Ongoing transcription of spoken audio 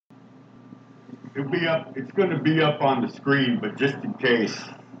It'll be up. It's going to be up on the screen, but just in case.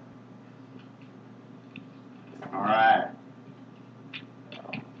 All right.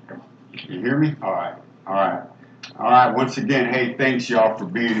 You hear me? All right. All right. All right. Once again, hey, thanks y'all for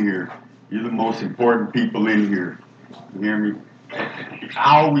being here. You're the most important people in here. You hear me?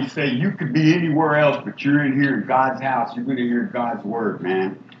 I always say you could be anywhere else, but you're in here in God's house. You're going to hear God's word,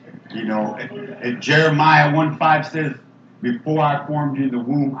 man. You know, Jeremiah 1:5 says, before I formed you in the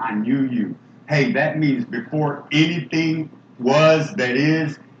womb, I knew you. Hey, that means before anything was that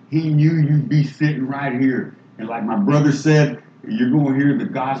is, he knew you'd be sitting right here. And like my brother said, you're going to hear the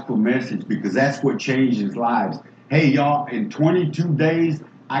gospel message because that's what changes lives. Hey, y'all, in 22 days,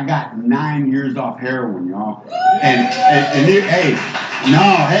 I got 9 years off heroin, y'all. Hey,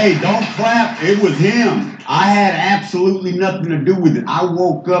 don't clap. It was him. I had absolutely nothing to do with it. I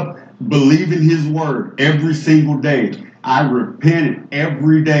woke up believing his word every single day. I repented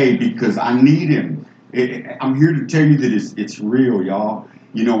every day because I need him. I'm here to tell you that it's real, y'all.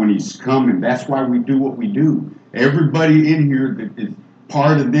 You know, when he's coming, that's why we do what we do. Everybody in here that is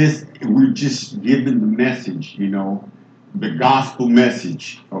part of this, we're just giving the message, you know, the gospel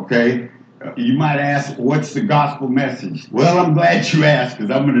message, okay? You might ask, what's the gospel message? Well, I'm glad you asked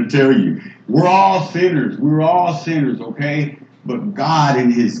because I'm going to tell you. We're all sinners. We're all sinners, okay? But God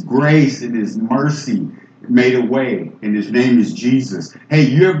in his grace and his mercy made a way, and his name is Jesus. Hey,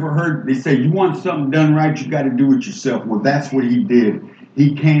 you ever heard, they say, you want something done right, you got to do it yourself. Well, that's what he did.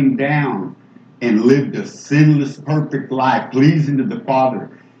 He came down and lived a sinless, perfect life, pleasing to the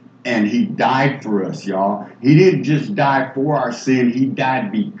Father. And he died for us, y'all. He didn't just die for our sin. He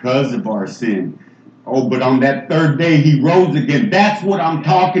died because of our sin. Oh, but on that third day, he rose again. That's what I'm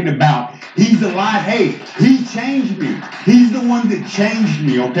talking about. He's alive. Hey, he changed me. He's the one that changed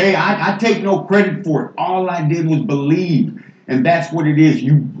me, okay? I take no credit for it. All I did was believe. And that's what it is.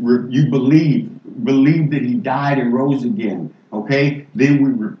 You believe. Believe that he died and rose again. Okay? Then we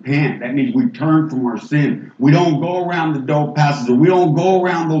repent. That means we turn from our sin. We don't go around the dope houses, or we don't go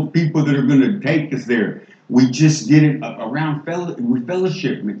around those people that are going to take us there. We just get it around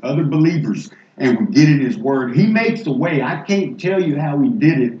fellowship with other believers, and we get in his word. He makes a way. I can't tell you how he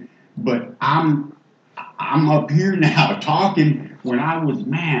did it, but I'm up here now talking. When I was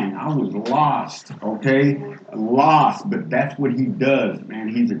lost, okay? Lost, but that's what he does, man.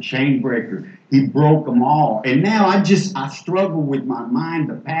 He's a chain breaker. He broke them all. And now I struggle with my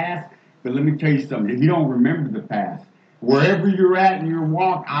mind, the past. But let me tell you something. If you don't remember the past, wherever you're at in your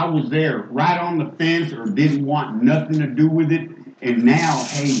walk, I was there, right on the fence, or didn't want nothing to do with it. And now,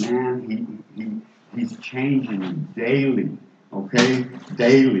 hey, man, he's changing me daily, okay?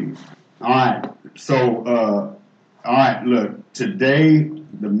 Daily. All right. So, all right, look, today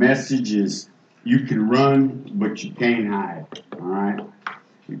the message is you can run, but you can't hide, all right?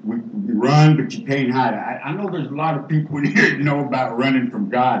 We run, but you can't hide. I know there's a lot of people in here that know about running from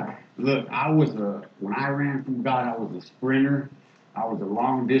God. Look, when I ran from God, I was a sprinter. I was a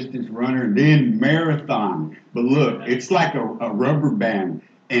long-distance runner, and then marathon. But look, it's like a rubber band,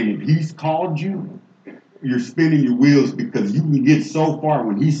 and if he's called you, you're spinning your wheels because you can get so far.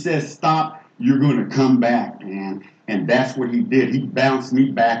 When he says stop, you're going to come back, man. And that's what he did. He bounced me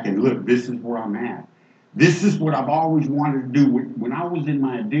back, and look, this is where I'm at. This is what I've always wanted to do. When I was in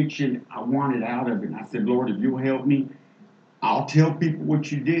my addiction, I wanted out of it. And I said, Lord, if you'll help me, I'll tell people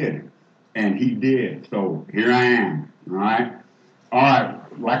what you did. And he did. So here I am, all right? All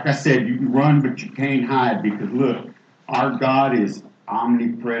right, like I said, you can run, but you can't hide because, look, our God is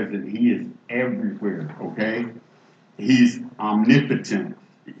omnipresent. He is everywhere, okay? He's omnipotent.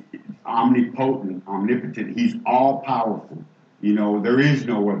 Omnipotent, omnipotent. He's all powerful. You know, there is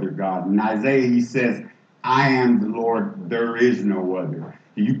no other God. In Isaiah, he says, I am the Lord, there is no other.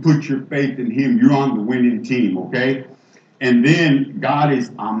 You put your faith in him, you're on the winning team, okay? And then God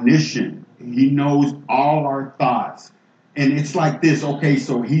is omniscient. He knows all our thoughts. And it's like this, okay,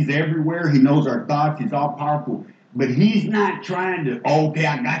 so he's everywhere. He knows our thoughts. He's all powerful. But he's not trying to, okay,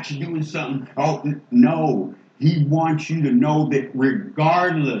 I got you doing something. Oh, no. He wants you to know that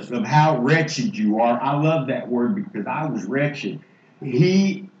regardless of how wretched you are, I love that word because I was wretched.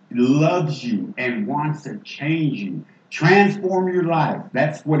 He loves you and wants to change you. Transform your life.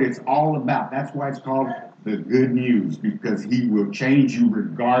 That's what it's all about. That's why it's called the good news, because he will change you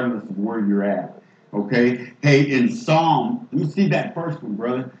regardless of where you're at. Okay? Hey, in Psalm, let me see that first one,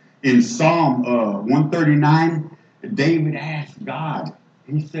 brother. In Psalm 139, David asked God,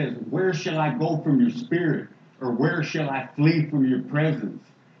 he says, where shall I go from your spirit? Or where shall I flee from your presence?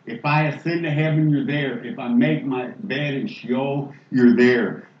 If I ascend to heaven, you're there. If I make my bed in Sheol, you're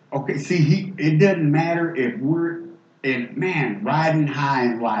there. Okay, see, it doesn't matter if we're And man, riding high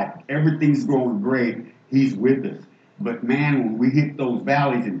in life, everything's going great. He's with us. But man, when we hit those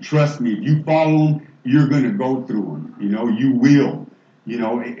valleys, and trust me, if you follow him, you're going to go through them. You know, you will. You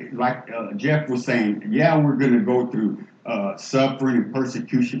know, like Jeff was saying, yeah, we're going to go through suffering and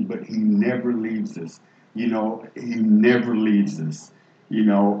persecution, but he never leaves us. You know, he never leaves us. You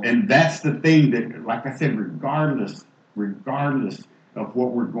know, and that's the thing that, like I said, regardless of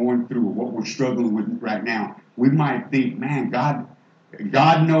what we're going through or what we're struggling with right now, we might think, man, God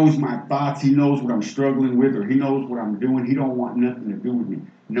knows my thoughts. He knows what I'm struggling with, or he knows what I'm doing. He don't want nothing to do with me.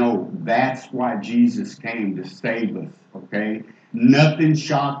 No, that's why Jesus came, to save us, okay? Nothing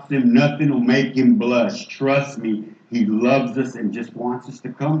shocks him. Nothing will make him blush. Trust me, he loves us and just wants us to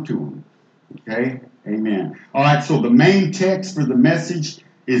come to him, okay? Amen. All right, so the main text for the message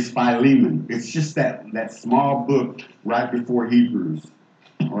is Philemon. It's just that small book right before Hebrews.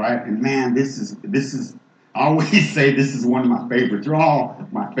 All right, and man, this is I always say this is one of my favorites. They're all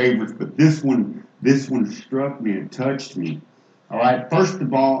my favorites, but this one struck me and touched me. All right, first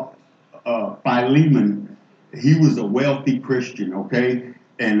of all, Philemon, he was a wealthy Christian, okay,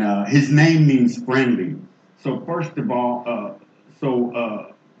 and his name means friendly. So first of all,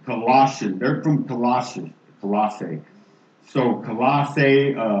 Colossians, they're from Colossae. So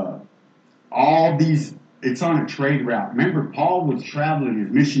Colossae, all these, it's on a trade route. Remember, Paul was traveling his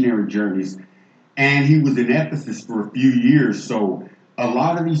missionary journeys, and he was in Ephesus for a few years. So a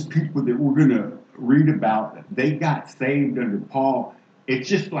lot of these people that we're going to read about, they got saved under Paul. It's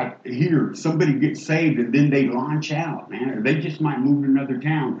just like here, somebody gets saved and then they launch out, man. Or they just might move to another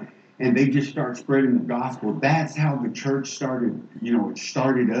town and they just start spreading the gospel. That's how the church started, you know, it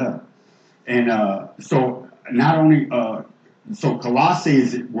started up. And so not only, so Colossae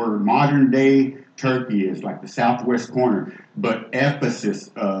is where modern day Turkey is, like the southwest corner, but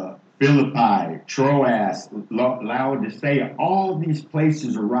Ephesus, Philippi, Troas, Laodicea, all these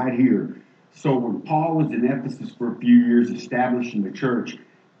places are right here. So when Paul was in Ephesus for a few years establishing the church,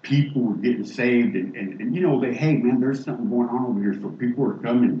 people were getting saved, and you know, hey man, there's something going on over here. So people are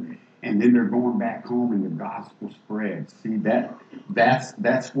coming, and then they're going back home, and the gospel spreads. See,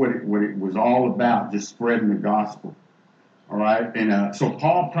 that's what it was all about, just spreading the gospel. All right, and so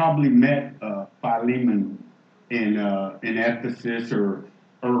Paul probably met Philemon in Ephesus or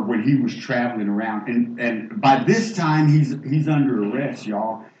when he was traveling around, and by this time he's under arrest,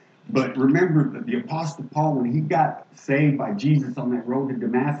 y'all. But remember, the Apostle Paul, when he got saved by Jesus on that road to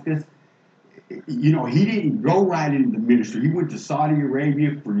Damascus, you know, he didn't go right into the ministry. He went to Saudi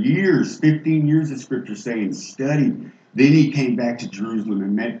Arabia for years, 15 years, the scripture saying, studied. Then he came back to Jerusalem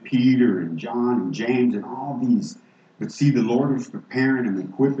and met Peter and John and James and all these. But see, the Lord was preparing him,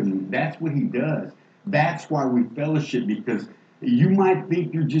 equipping him. That's what he does. That's why we fellowship, because you might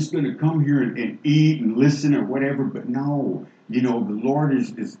think you're just going to come here and eat and listen or whatever, but no. You know, the Lord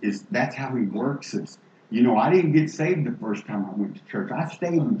is that's how he works us. You know, I didn't get saved the first time I went to church. I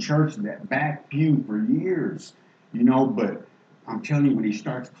stayed in church in that back pew for years, you know, but I'm telling you, when he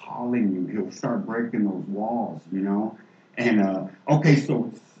starts calling you, he'll start breaking those walls, you know. And, okay,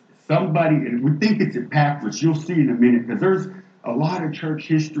 so somebody, and we think it's Epaphras, you'll see in a minute, because there's a lot of church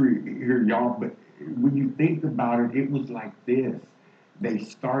history here, y'all, but when you think about it, it was like this. They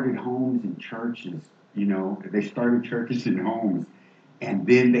started homes and churches, you know. They started churches and homes. And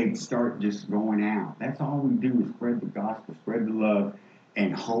then they'd start just going out. That's all we do is spread the gospel, spread the love,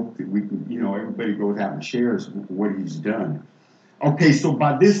 and hope that we can, you know, everybody goes out and shares what he's done. Okay, so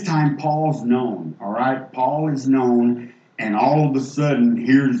by this time, Paul's known, all right? Paul is known, and all of a sudden,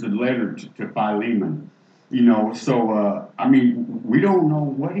 here's a letter to Philemon. You know, so, I mean, we don't know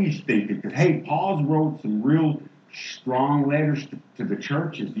what he's thinking. Because, hey, Paul's wrote some real strong letters to the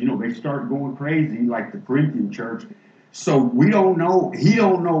churches. You know, they start going crazy, like the Corinthian church. So we don't know, he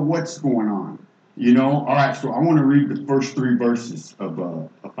don't know what's going on, you know. All right, so I want to read the first 3 verses of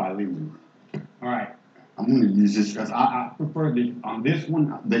Philemon. All right, I'm going to use this because I prefer on this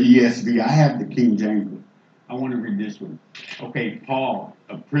one, the ESV. I have the King James one. I want to read this one. Okay, Paul,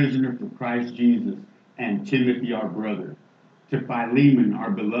 a prisoner for Christ Jesus, and Timothy, our brother, to Philemon,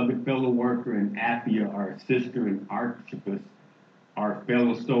 our beloved fellow worker, and Apphia, our sister, and Archippus, our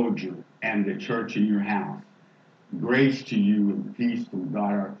fellow soldier, and the church in your house. Grace to you and peace from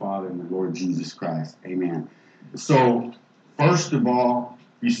God our Father and the Lord Jesus Christ. Amen. So, first of all,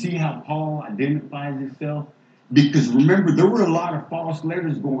 you see how Paul identifies himself? Because remember, there were a lot of false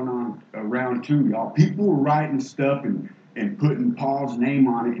letters going on around too, y'all. People were writing stuff and putting Paul's name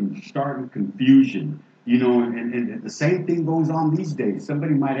on it and starting confusion. You know, and the same thing goes on these days.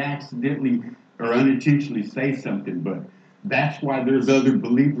 Somebody might accidentally or unintentionally say something, but That's why there's other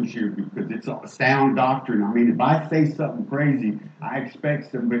believers here, because it's a sound doctrine. I mean, if I say something crazy, I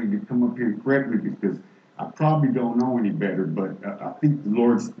expect somebody to come up here and correct me, because I probably don't know any better. But I think the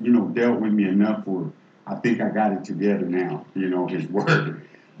Lord's, dealt with me enough where I think I got it together now, His Word.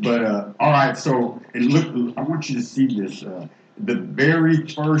 But all right, so and look, I want you to see this. The very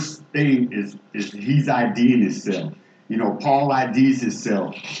first thing is he's IDing himself. Paul IDs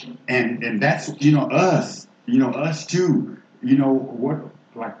himself, and that's us. Us too. What,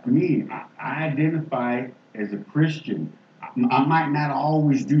 like me, I identify as a Christian. I might not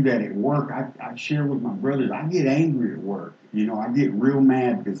always do that at work. I share with my brothers. I get angry at work. I get real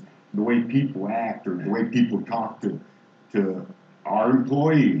mad because the way people act or the way people talk to our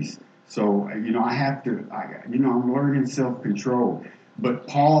employees. So, I have to, I'm learning self-control. But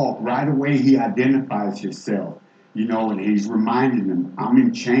Paul, right away, he identifies himself, and he's reminding them, I'm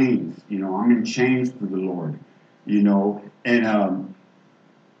in chains, I'm in chains for the Lord, and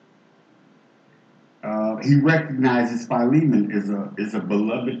he recognizes Philemon as a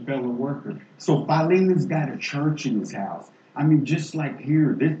beloved fellow worker. So Philemon's got a church in his house. I mean, just like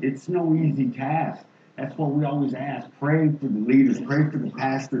here, it's no easy task. That's what we always ask. Pray for the leaders. Pray for the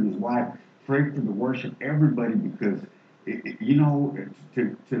pastor and his wife. Pray for the worship, everybody, because, to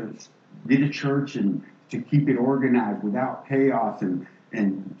get a church and to keep it organized without chaos and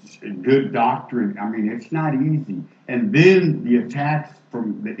good doctrine, I mean, it's not easy. And then the attacks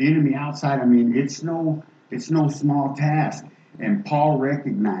from the enemy outside, I mean, it's no small task. And Paul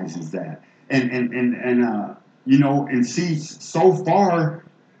recognizes that. And see, so far,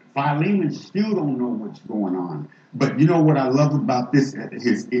 Philemon still don't know what's going on. But what I love about this,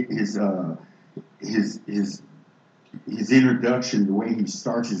 his introduction, the way he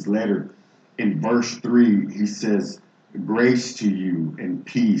starts his letter, in verse 3, he says, grace to you and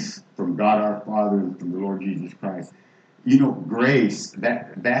peace from God our Father and from the Lord Jesus Christ. Grace,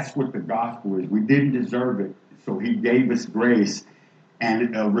 that's what the gospel is. We didn't deserve it, so he gave us grace.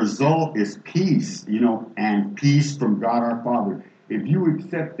 And a result is peace, and peace from God our Father. If you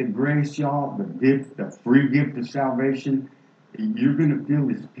accept the grace, y'all, the free gift of salvation, you're going to feel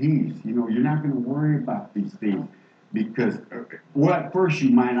this peace. You're not going to worry about these things. Because, well, at first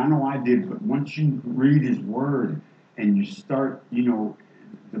you might, I know I did, but once you read his word and you start, the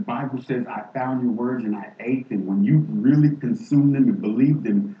Bible says, I found your words and I ate them. When you really consume them and believe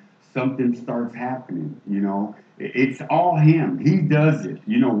them, something starts happening, It's all him. He does it.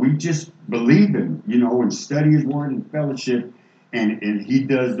 We just believe him, and study his word and fellowship, and he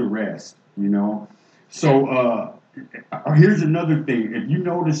does the rest, So, here's another thing. If you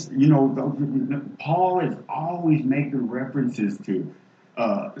notice, Paul is always making references to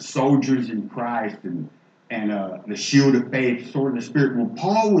soldiers in Christ and the shield of faith, sword of the Spirit. Well,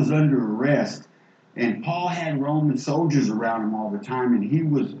 Paul was under arrest, and Paul had Roman soldiers around him all the time, and he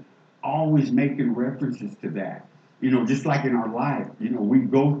was always making references to that. Just like in our life, we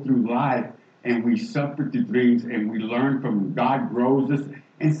go through life and we suffer through things and we learn from him. God grows us.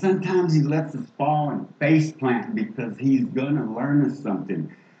 And sometimes he lets us fall and face plant because he's going to learn us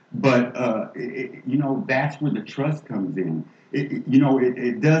something. But, that's where the trust comes in.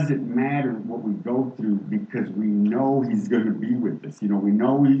 It doesn't matter what we go through because we know he's going to be with us. We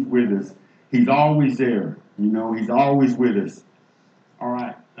know he's with us. He's always there. He's always with us. All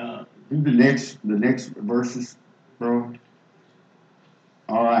right. Do the next verses, bro.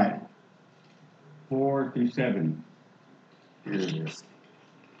 All right. 4 through 7. Here it is.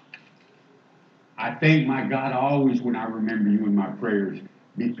 I thank my God always when I remember you in my prayers,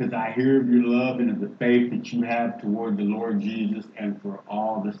 because I hear of your love and of the faith that you have toward the Lord Jesus and for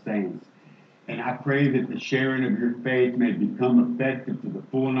all the saints. And I pray that the sharing of your faith may become effective to the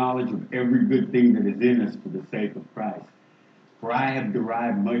full knowledge of every good thing that is in us for the sake of Christ. For I have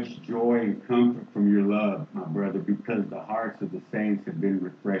derived much joy and comfort from your love, my brother, because the hearts of the saints have been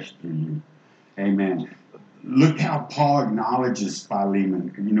refreshed through you. Amen. Look how Paul acknowledges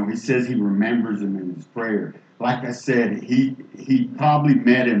Philemon. He says he remembers him in his prayer. Like I said, he probably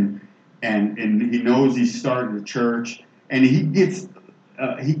met him, and he knows he's starting a church, and he gets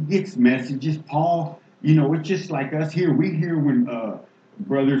messages. Paul, it's just like us here. We hear when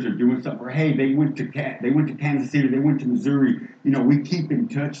brothers are doing something, or hey, they went to Kansas City, they went to Missouri. We keep in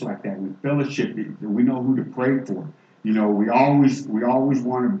touch like that. We fellowship. We know who to pray for. We always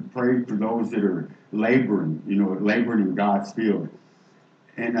want to pray for those that are laboring in God's field.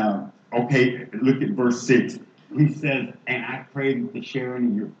 And okay, look at verse 6. He says, and I pray that the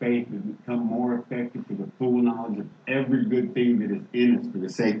sharing of your faith will become more effective for the full knowledge of every good thing that is in us for the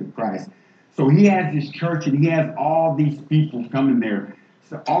sake of Christ. So he has this church and he has all these people coming there.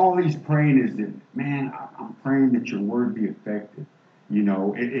 So all he's praying is that, man, I'm praying that your word be effective.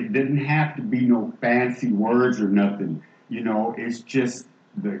 It didn't have to be no fancy words or nothing. It's just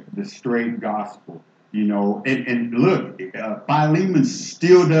the straight gospel. And look, Philemon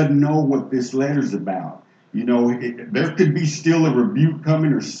still doesn't know what this letter's about. There could be still a rebuke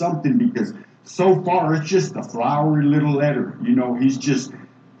coming or something, because so far it's just a flowery little letter. He's just,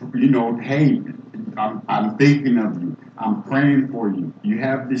 hey, I'm thinking of you. I'm praying for you. You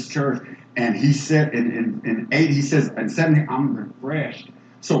have this church. And he said in 8, he says, and 7, I'm refreshed.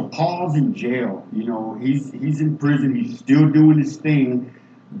 So Paul's in jail. He's in prison. He's still doing his thing.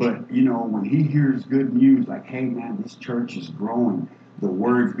 But, when he hears good news, like, hey, man, this church is growing. The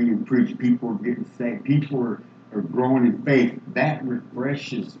word's being preached. People are getting saved. People are growing in faith. That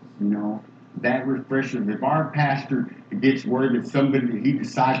refreshes, that refreshes. If our pastor gets word that somebody that he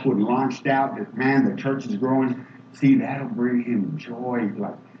discipled and launched out, that, man, the church is growing, see, that'll bring him joy.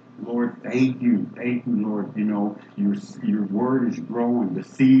 Like, Lord, thank you, Lord. Your word is growing. The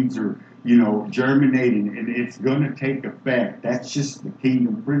seeds are, germinating, and it's going to take effect. That's just the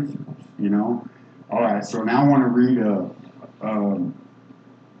kingdom principles, All right, so now I want to read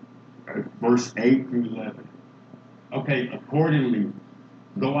verse 8 through 11. Okay, accordingly,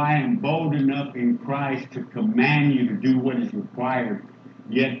 though I am bold enough in Christ to command you to do what is required,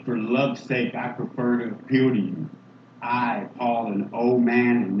 yet for love's sake I prefer to appeal to you. I, Paul, an old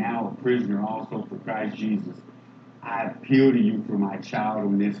man and now a prisoner also for Christ Jesus, I appeal to you for my child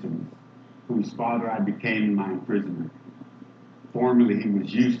Onesimus, whose father I became in my imprisonment. Formerly he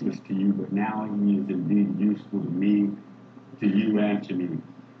was useless to you, but now he is indeed useful to me, to you, and to me.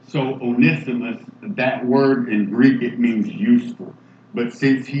 So Onesimus, that word in Greek, it means useful. But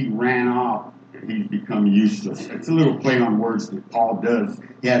since he ran off, he's become useless. It's a little play on words that Paul does.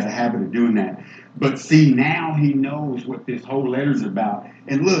 He has a habit of doing that. But see, now he knows what this whole letter's about.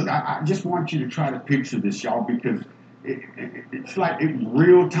 And look, I just want you to try to picture this, y'all, because it's like it's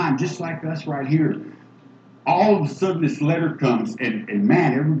real time, just like us right here. All of a sudden this letter comes, and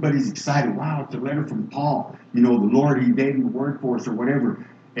man, everybody's excited. Wow, it's a letter from Paul. The Lord, he gave him the word for us or whatever.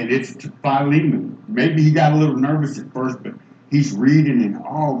 And it's to Philemon. Maybe he got a little nervous at first, but he's reading and,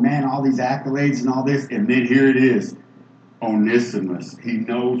 oh man, all these accolades and all this. And then here it is, Onesimus. He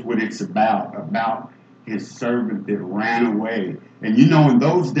knows what it's about his servant that ran away. And in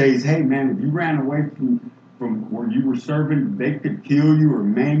those days, hey man, if you ran away from where you were serving, they could kill you or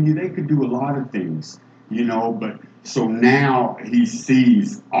maim you. They could do a lot of things, But so now he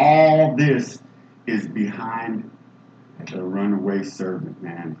sees all this is behind the runaway servant,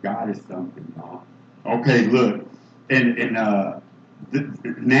 man. God is something, y'all. Okay, look.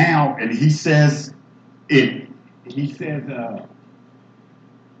 Now, and he says,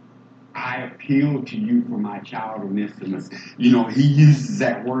 I appeal to you for my child Onesimus. He uses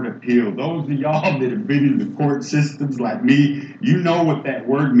that word appeal. Those of y'all that have been in the court systems like me, you know what that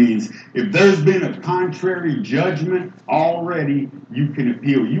word means. If there's been a contrary judgment already, you can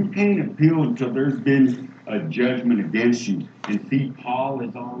appeal. You can't appeal until there's been a judgment against you. And see, Paul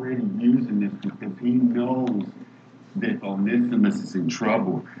is already using this because he knows that Onesimus is in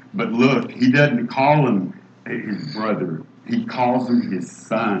trouble. But look, he doesn't call him his brother. He calls him his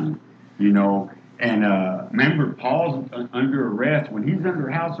son. And remember, Paul's under arrest. When he's under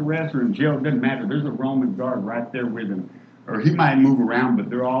house arrest or in jail, it doesn't matter. There's a Roman guard right there with him. Or he might move around, but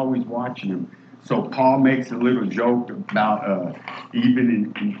they're always watching him. So Paul makes a little joke about even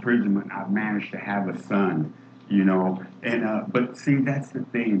in imprisonment, I've managed to have a son, And but see, that's the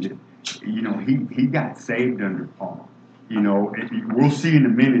thing that, he got saved under Paul. We'll see in a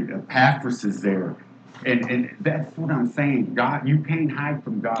minute, Epaphras is there. And that's what I'm saying. God, you can't hide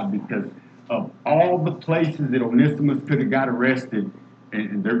from God, because of all the places that Onesimus could have got arrested,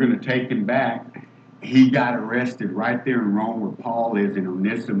 and they're going to take him back, he got arrested right there in Rome where Paul is, and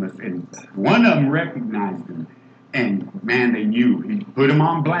Onesimus, and one of them recognized him. And man, they knew. He put him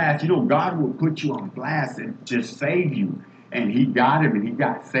on blast. God will put you on blast and just save you. And he got him, and he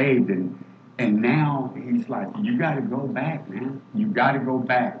got saved. And now he's like, you got to go back, man. You got to go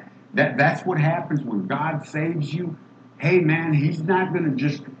back. That's what happens when God saves you. Hey, man, he's not going to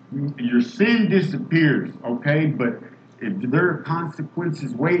just, your sin disappears, okay? But if there are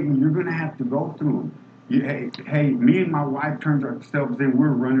consequences waiting, you're going to have to go through them. Hey, me and my wife turned ourselves in. We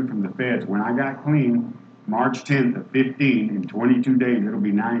were running from the feds. When I got clean, March 10th of 15, in 22 days, it'll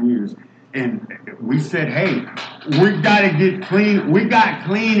be 9 years. And we said, hey, we got to get clean. We got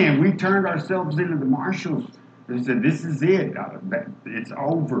clean, and we turned ourselves into the marshals. They said, this is it. It's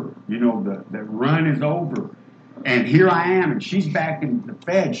over. The run is over. And here I am, and she's back in the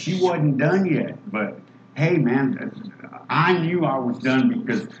Fed. She wasn't done yet. But, hey, man, I knew I was done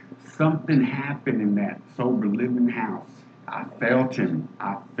because something happened in that sober living house. I felt him.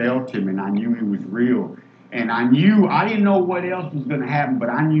 I felt him, and I knew he was real. And I knew, I didn't know what else was going to happen, but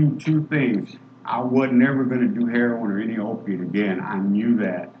I knew two things. I wasn't never going to do heroin or any opiate again. I knew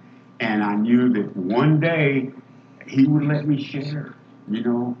that. And I knew that one day he would let me share.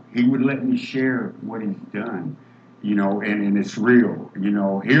 He would let me share what he's done, and it's real.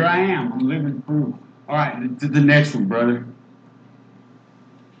 Here I am. I'm living proof. All right, to the next one, brother.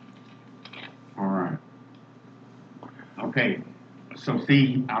 All right. Okay. So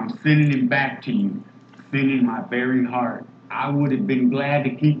see, I'm sending him back to you, sending my very heart. I would have been glad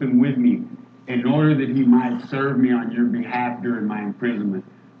to keep him with me in order that he might serve me on your behalf during my imprisonment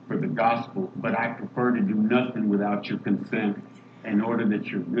for the gospel, but I prefer to do nothing without your consent in order that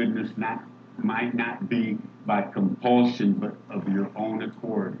your goodness might not be by compulsion, but of your own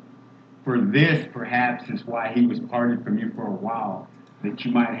accord. For this, perhaps, is why he was parted from you for a while, that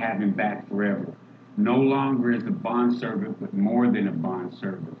you might have him back forever. No longer as a bondservant, but more than a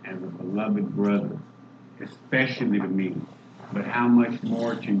bondservant, as a beloved brother, especially to me, but how much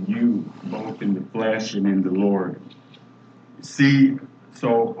more to you, both in the flesh and in the Lord. See,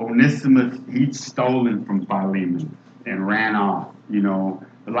 so Onesimus, he'd stolen from Philemon and ran off.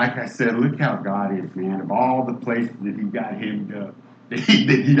 But like I said, look how God is, man. Of all the places that he got hemmed up, that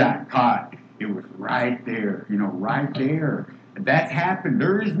he got caught, it was right there, right there. That's happened.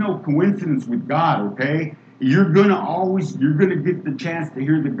 There is no coincidence with God, okay? You're gonna get the chance to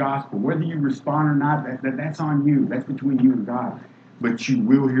hear the gospel. Whether you respond or not, that's on you. That's between you and God. But you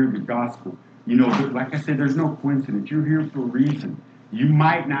will hear the gospel. Like I said, there's no coincidence. You're here for a reason. You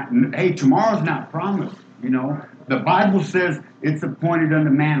might not, hey, tomorrow's not promised. The Bible says it's appointed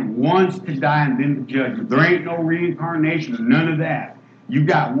unto man once to die and then to judgment. There ain't no reincarnation, none of that. You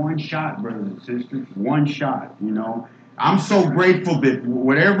got one shot, brothers and sisters, one shot. I'm so grateful that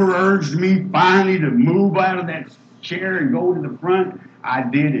whatever urged me finally to move out of that chair and go to the front, I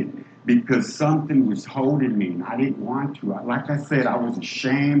did it because something was holding me and I didn't want to. Like I said, I was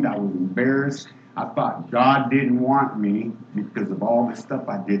ashamed. I was embarrassed. I thought God didn't want me because of all the stuff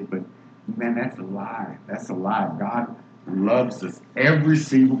I did. But, man, that's a lie. That's a lie. God loves us. Every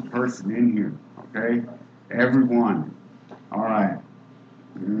single person in here, okay? Everyone. All right.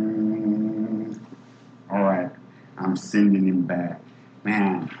 All right. I'm sending him back.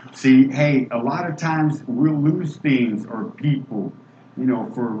 Man, see, hey, a lot of times we'll lose things or people,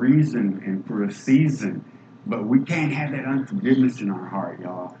 for a reason and for a season, but we can't have that unforgiveness in our heart,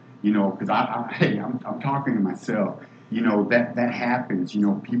 y'all. Because I'm talking to myself. That happens.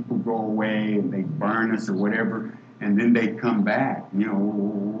 People go away and they burn us or whatever, and then they come back.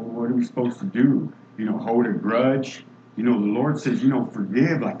 What are we supposed to do? Hold a grudge? The Lord says,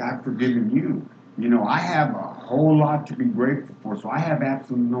 forgive like I've forgiven you. I have a whole lot to be grateful for, so I have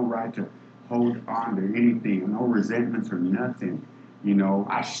absolutely no right to hold on to anything, no resentments or nothing.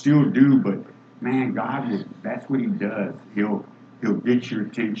 I still do, but man, that's what he does. He'll get your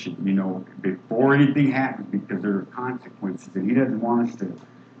attention, before anything happens because there are consequences, and he doesn't want us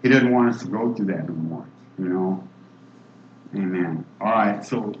to go through that anymore. Amen. All right,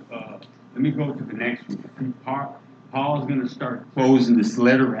 so let me go to the next one. Paul's going to start closing this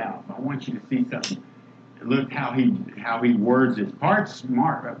letter out. I want you to see something. Look how he words it. Part's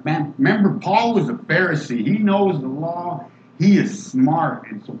smart. Man, remember, Paul was a Pharisee. He knows the law. He is smart.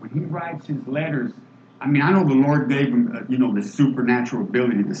 And so when he writes his letters, I know the Lord gave him, the supernatural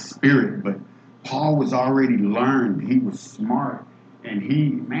ability, the spirit, but Paul was already learned. He was smart. And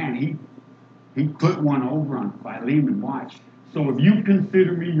he put one over on Philemon. Watch. So if you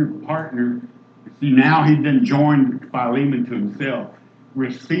consider me your partner, see, now he then joined Philemon to himself.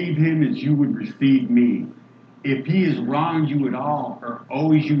 Receive him as you would receive me. If he has wronged you at all or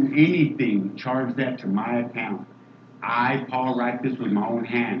owes you anything, charge that to my account. I, Paul, write this with my own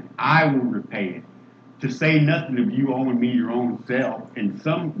hand. I will repay it. To say nothing of you owing me your own self. In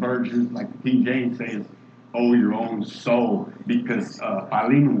some versions, like the King James says, owe your own soul, because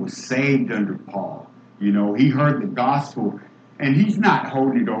Philemon was saved under Paul. He heard the gospel. And he's not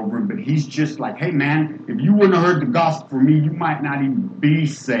holding it over him, but he's just like, hey, man, if you wouldn't have heard the gospel from me, you might not even be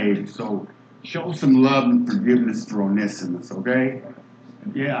saved. So show some love and forgiveness for Onesimus, okay?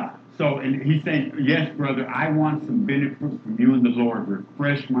 Yeah. So, and he's saying, yes, brother, I want some benefit from you and the Lord.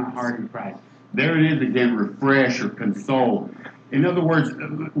 Refresh my heart in Christ. There it is again, refresh or console. In other words,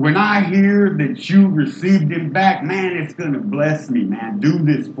 when I hear that you received him back, man, it's going to bless me, man. Do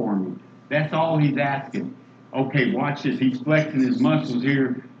this for me. That's all he's asking. Okay, watch this. He's flexing his muscles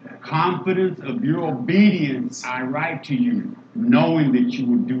here. Confidence of your obedience, I write to you, knowing that you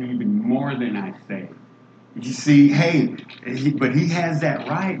will do even more than I say. You see, hey, but he has that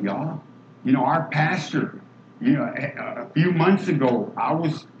right, y'all. You know, our pastor, you know, a few months ago, I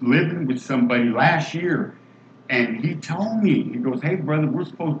was living with somebody last year, and he told me, he goes, hey, brother, we're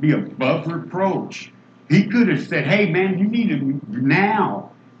supposed to be above reproach. He could have said, hey, man, you need it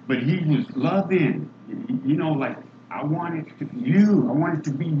now. But he was loving, you know, like, I want it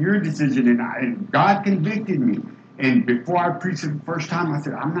to be your decision. And God convicted me. And before I preached it the first time, I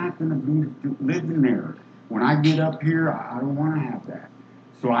said, I'm not going to be living there. When I get up here, I don't want to have that.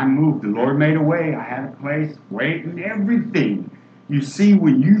 So I moved. The Lord made a way. I had a place, waiting, everything. You see,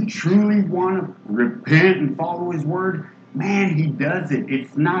 when you truly want to repent and follow His word, man, He does it.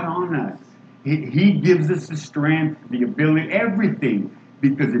 It's not on us. He gives us the strength, the ability, everything.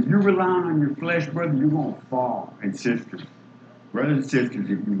 Because if you're relying on your flesh, brother, you're going to fall. And sisters, brothers and sisters,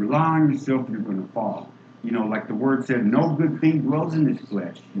 if you rely on yourself, you're going to fall. You know, like the word said, no good thing dwells in this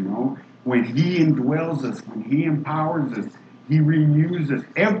flesh, you know. When He indwells us, when He empowers us, He renews us,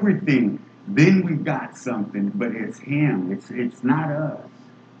 everything, then we got something, but it's Him. It's not us.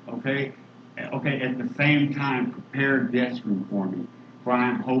 Okay? Okay, at the same time, prepare a guest room for me. For I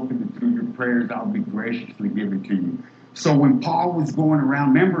am hoping that through your prayers I'll be graciously given to you. So when Paul was going around,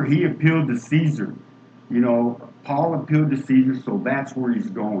 remember, he appealed to Caesar. You know, Paul appealed to Caesar, so that's where he's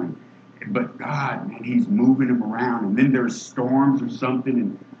going. But God, man, He's moving him around. And then there's storms or something,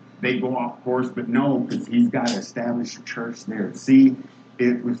 and they go off course. But no, because he's got to establish a church there. See,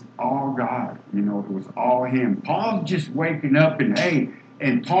 it was all God. You know, it was all Him. Paul's just waking up, and hey,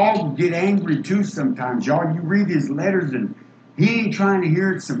 and Paul would get angry too sometimes. Y'all, you read his letters, and he ain't trying to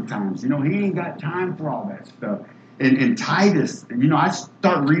hear it sometimes. You know, he ain't got time for all that stuff. And Titus, you know, I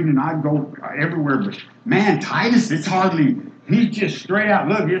start reading, I go everywhere, but man, Titus, it's hardly, he's just straight out,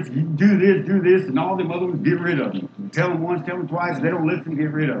 look, it's, you do this, and all them other ones, get rid of them. You tell them once, tell them twice, they don't listen,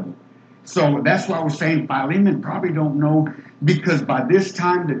 get rid of them. So that's why I was saying Philemon probably don't know, because by this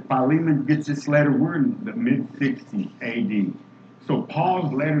time that Philemon gets this letter, we're in the mid-60s AD. So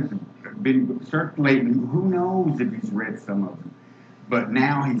Paul's letters have been circulating. Who knows if he's read some of them? But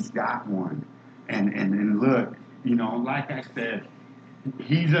now he's got one. And look, you know, like I said,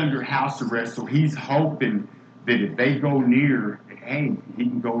 he's under house arrest, so he's hoping that if they go near, hey, he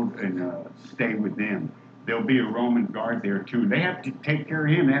can go and stay with them. There'll be a Roman guard there too. They have to take care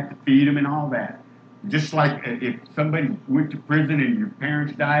of him. They have to feed him and all that. Just like if somebody went to prison and your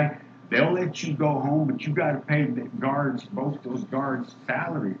parents died, they'll let you go home, but you got to pay the guards, both those guards,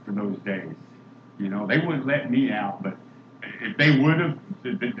 salary for those days. You know, they wouldn't let me out, but if they would have,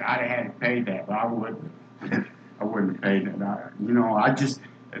 I'd have had to pay that. But I wouldn't. I wouldn't have paid that.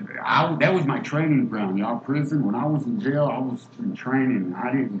 That was my training ground, y'all. Prison. When I was in jail, I was in training.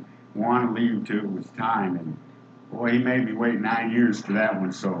 I didn't want to leave until it was time. And boy, he made me wait 9 years for that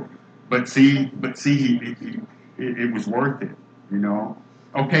one. So, but see, it was worth it, you know.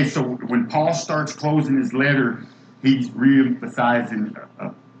 Okay, so when Paul starts closing his letter, he's re-emphasizing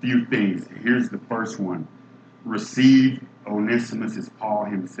a few things. Here's the first one: receive Onesimus as Paul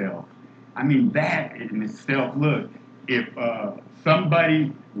himself. I mean, that in itself, look, if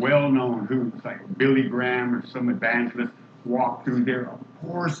somebody well-known who's like Billy Graham or some evangelist walked through there, of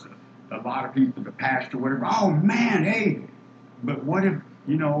course, a lot of people, the pastor, whatever, oh, man, hey, but what if,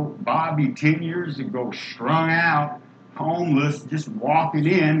 you know, Bobby 10 years ago, strung out, homeless, just walking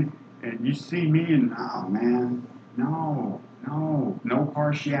in, and you see me and, oh, man, no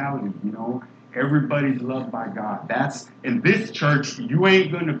partiality, you know. Everybody's loved by God. That's, in this church, you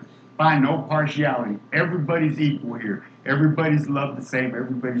ain't going to find no partiality. Everybody's equal here. Everybody's loved the same.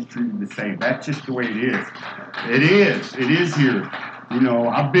 Everybody's treated the same. That's just the way it is. It is here. You know,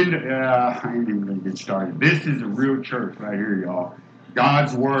 I've been to, I ain't even going to get started. This is a real church right here, y'all.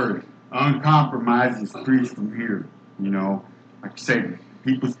 God's word, uncompromised, is preached from here. You know, like you say,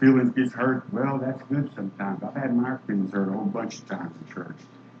 people's feelings get hurt. Well, that's good sometimes. I've had my feelings hurt a whole bunch of times in church.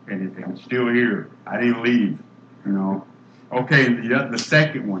 And I'm still here. I didn't leave, you know. Okay, the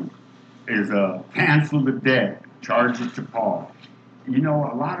second one is cancel the debt, charge it to Paul. You know,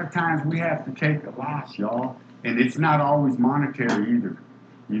 a lot of times we have to take a loss, y'all. And it's not always monetary either.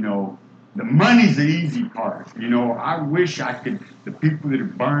 You know, the money's the easy part. You know, I wish I could, the people that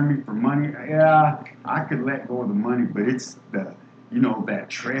have burned me for money, yeah, I could let go of the money, but it's the, you know,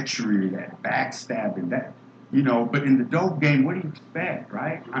 that treachery, that backstabbing, that, you know, but in the dope game, what do you expect,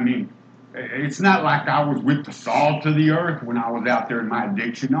 right? I mean, it's not like I was with the salt of the earth when I was out there in my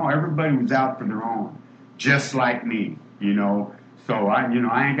addiction. No, everybody was out for their own, just like me, you know. So I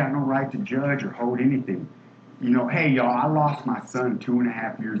ain't got no right to judge or hold anything. You know, hey, y'all, I lost my son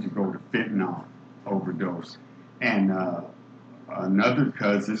 2.5 years ago to fentanyl overdose. And another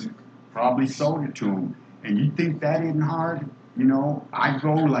cousin probably sold it to him. And you think that isn't hard? You know, I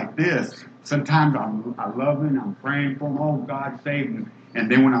go like this. Sometimes I love him, I'm praying for him, oh, God save him.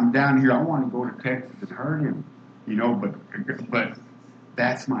 And then when I'm down here, I want to go to Texas and hurt him. You know, but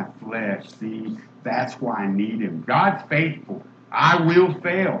that's my flesh. See, that's why I need him. God's faithful. I will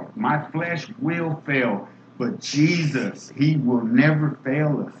fail. My flesh will fail. But Jesus, he will never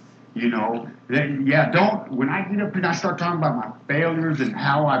fail us. You know, when I get up and I start talking about my failures and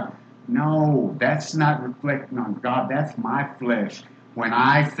no, that's not reflecting on God. That's my flesh. When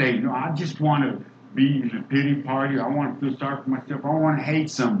I say, no, I just want to be in a pity party. I want to feel sorry for myself. I want to hate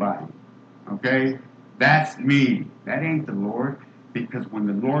somebody. Okay? That's me. That ain't the Lord. Because when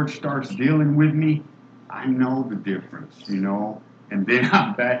the Lord starts dealing with me, I know the difference, you know. And then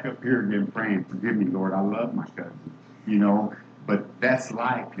I'm back up here again praying, forgive me, Lord, I love my cousin, you know. But that's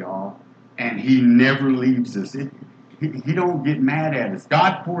life, y'all. And he never leaves us. He don't get mad at us.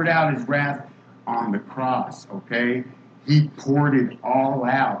 God poured out his wrath on the cross, okay? He poured it all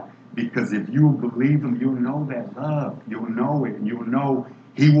out. Because if you believe him, you'll know that love. You'll know it. You'll know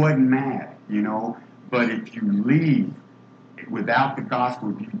he wasn't mad, you know. But if you leave without the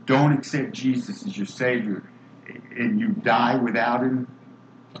gospel, if you don't accept Jesus as your Savior, and you die without him,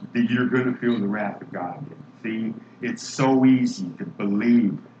 then you're going to feel the wrath of God. See, it's so easy to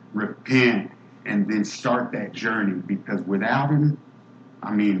believe, repent, and then start that journey. Because without him,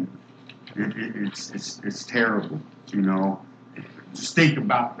 I mean, it's terrible, you know. Just think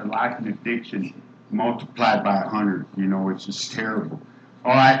about the life and addiction multiplied by 100. You know, it's just terrible.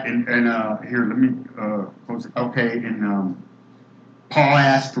 All right, and here, let me close it. Okay, and Paul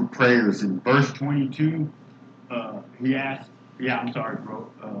asked for prayers in verse 22. He asked, I'm sorry, bro.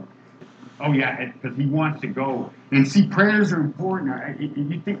 Because he wants to go. And see, prayers are important.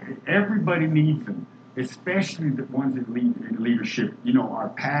 You think everybody needs them, especially the ones that lead in leadership. You know, our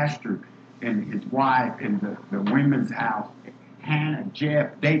pastor and his wife and the women's house, Hannah,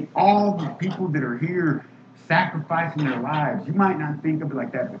 Jeff, all the people that are here sacrificing their lives. You might not think of it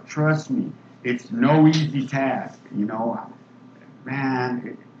like that, but trust me, it's no easy task. You know,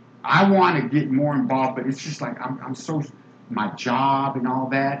 man, I want to get more involved, but it's just like I'm so, my job and all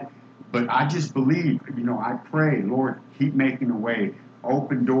that. But I just believe, you know, I pray, Lord, keep making a way.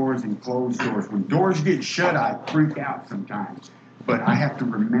 Open doors and close doors. When doors get shut, I freak out sometimes. But I have to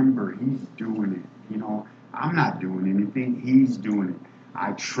remember he's doing it. You know, I'm not doing anything. He's doing it.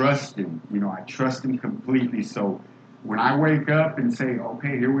 I trust him. You know, I trust him completely. So when I wake up and say,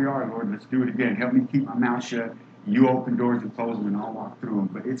 okay, here we are, Lord, let's do it again. Help me keep my mouth shut. You open doors and close them, and I'll walk through them.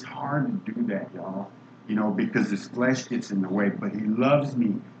 But it's hard to do that, y'all. You know, because his flesh gets in the way. But he loves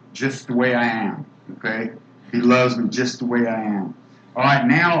me just the way I am, okay? He loves me just the way I am. All right,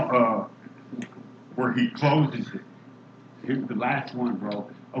 now where he closes it. Here's the last one,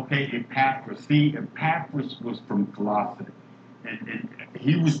 bro. Okay, Epaphras. See, Epaphras was from Colossae. And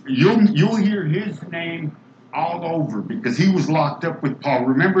he was, you'll hear his name all over because he was locked up with Paul.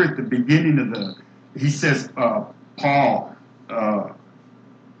 Remember at the beginning of he says, Paul, a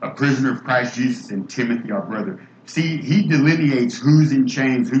prisoner of Christ Jesus, and Timothy, our brother. See, he delineates who's in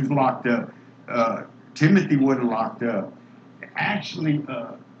chains, who's locked up. Timothy wasn't locked up. Actually,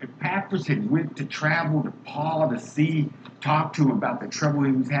 Epaphras had went to travel to Paul to talk to him about the trouble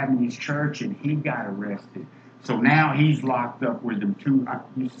he was having in his church, and he got arrested. So now he's locked up with them too.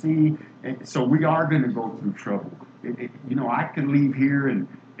 You see, so we are going to go through trouble. You know, I could leave here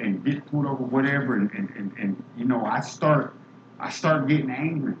and get pulled over, whatever, and you know, I start getting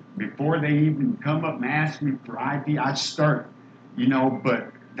angry before they even come up and ask me for ID. I start, you know,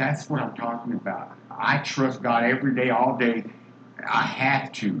 but that's what I'm talking about. I trust God every day, all day. I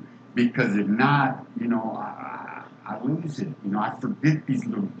have to, because if not, you know, I lose it. You know, I forget these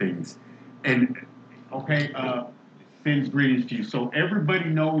little things. And okay, sends greetings to you. So everybody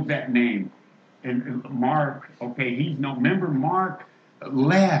knows that name. And Mark, okay, remember Mark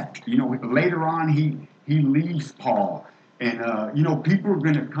left. You know, later on he leaves Paul. And, you know, people are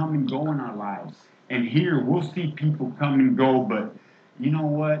going to come and go in our lives. And here, we'll see people come and go, but you know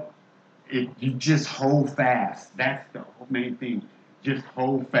what? If you just hold fast. That's the main thing. Just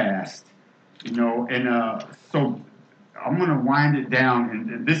hold fast. You know, and so I'm going to wind it down.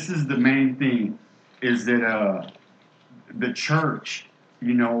 And this is the main thing, is that the church,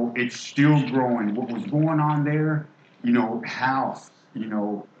 you know, it's still growing. What was going on there, you know, house, you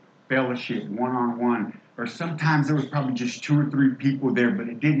know, fellowship, one-on-one, or sometimes there was probably just 2 or 3 people there, but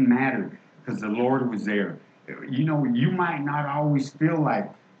it didn't matter because the Lord was there. You know, you might not always feel like,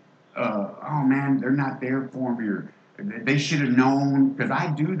 oh man, they're not there for me, or they should have known, because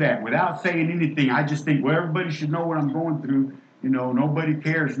I do that without saying anything. I just think, well, everybody should know what I'm going through. You know, nobody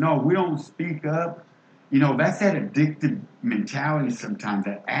cares. No, we don't speak up. That's that addictive mentality sometimes,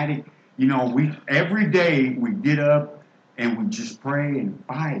 that addict. We every day we get up and we just pray and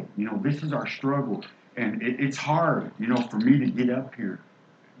fight. This is our struggle. And it's hard, for me to get up here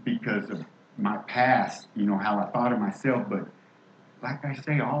because of my past, how I thought of myself. But like I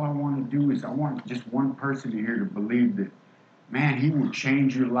say, all I want to do is I want just one person here to believe that, man, he will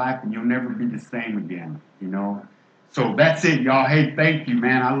change your life and you'll never be the same again. So that's it, y'all. Hey, thank you,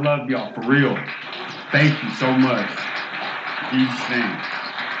 man. I love y'all for real. Thank you so much. Jesus' name.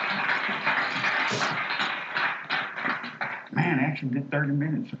 Man, I actually did 30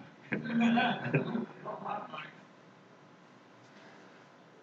 minutes.